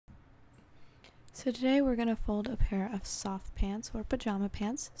So today we're going to fold a pair of soft pants or pajama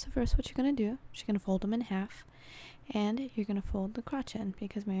pants. So first what you're going to do, you're going to fold them in half and you're going to fold the crotch in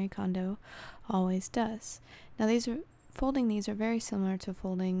because Marie Kondo always does. Now folding these are very similar to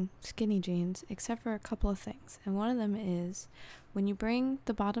folding skinny jeans except for a couple of things. And one of them is when you bring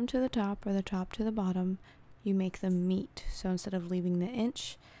the bottom to the top or the top to the bottom, you make them meet. So instead of leaving the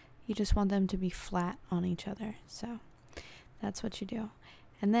inch, you just want them to be flat on each other. So that's what you do.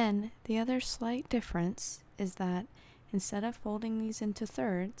 And then the other slight difference is that instead of folding these into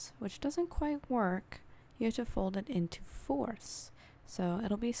thirds, which doesn't quite work, you have to fold it into fourths. So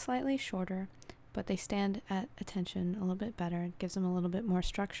it'll be slightly shorter, but they stand at attention a little bit better. It gives them a little bit more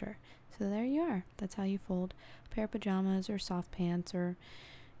structure. So there you are. That's how you fold a pair of pajamas or soft pants or,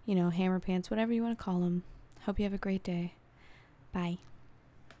 hammer pants, whatever you want to call them. Hope you have a great day. Bye.